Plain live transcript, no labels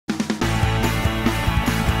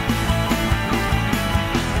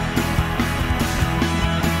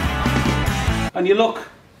and you look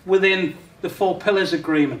within the 4 pillars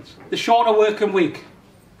agreement, the shorter working week,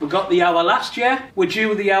 we got the hour last year, we're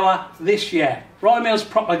due the hour this year. Royal Mail's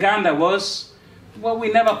propaganda was, well,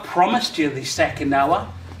 we never promised you the second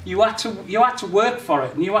hour. You had to work for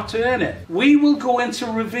it and you had to earn it. We will go into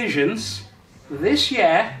revisions this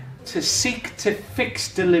year to seek to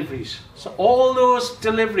fix deliveries. So all those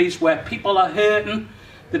deliveries where people are hurting,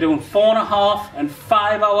 they're doing 4.5 and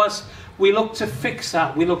 5 hours, we look to fix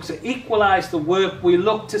that. We look to equalise the work. We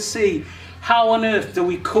look to see how on earth do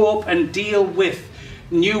we cope and deal with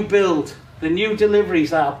new build, the new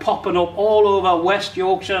deliveries that are popping up all over West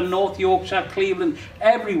Yorkshire, North Yorkshire, Cleveland,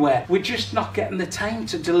 everywhere. We're just not getting the time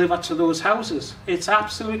to deliver to those houses. It's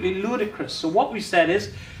absolutely ludicrous. So what we said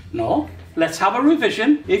is, no, let's have a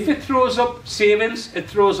revision. If it throws up savings, it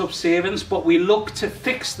throws up savings, but we look to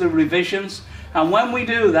fix the revisions. And when we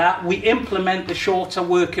do that, we implement the shorter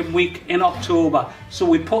working week in October. So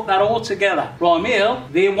we put that all together. Royal Mail,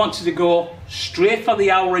 they wanted to go straight for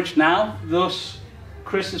the average now. Thus,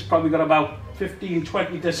 Chris has probably got about 15,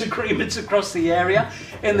 20 disagreements across the area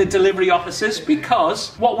in the delivery offices,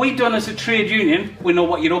 because what we've done as a trade union, we know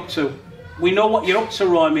what you're up to. We know what you're up to,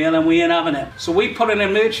 Royal Mail, and we ain't having it. So we put an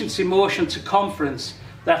emergency motion to conference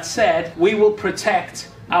that said we will protect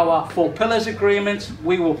our 4 pillars agreement,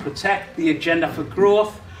 we will protect the agenda for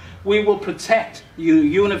growth, we will protect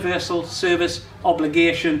universal service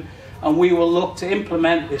obligation, and we will look to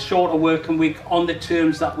implement the shorter working week on the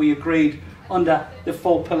terms that we agreed under the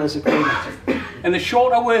 4 pillars agreement. And the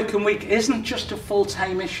shorter working week isn't just a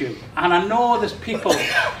full-time issue. And I know there's people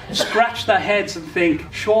scratch their heads and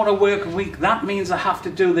think, shorter working week, that means I have to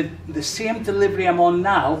do the same delivery I'm on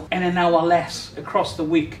now in an hour less across the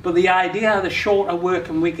week. But the idea of the shorter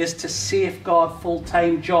working week is to safeguard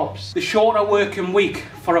full-time jobs. The shorter working week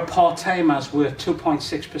for a part-timer is worth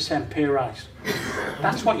 2.6% pay rise.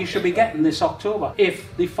 That's what you should be getting this October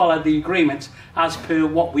if they followed the agreement as per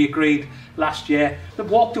what we agreed last year. They've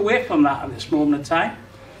walked away from that at this moment in time.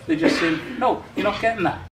 They're just saying, no, you're not getting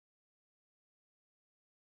that.